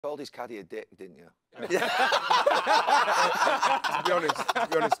Called his caddy a dick, didn't you? To be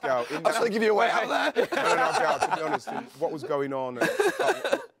honest, Gal. I was going to give you a way out there. No, Gal, to be honest, what was going on,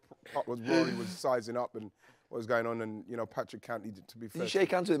 Rory was sizing up and what was going on, and, you know, Patrick Cantlay, to be fair. Did you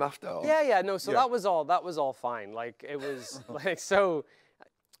shake hands with him after? Or? Yeah, no, so that was all fine. Like, it was, like, so,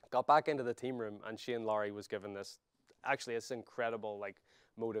 got back into the team room, and Shane Lowry was given this, actually, it's incredible, like,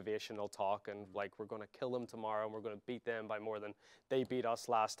 motivational talk, and like, we're going to kill them tomorrow, and we're going to beat them by more than they beat us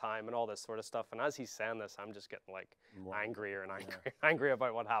last time, and all this sort of stuff. And as he's saying this, I'm just getting like angrier and angry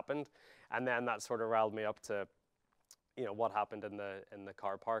about what happened. And then that sort of riled me up to, you know, what happened in the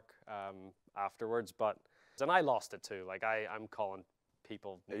car park afterwards. But and I lost it too. Like, I'm calling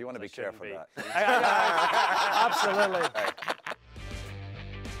people. Yeah, you want to be careful of that. Absolutely.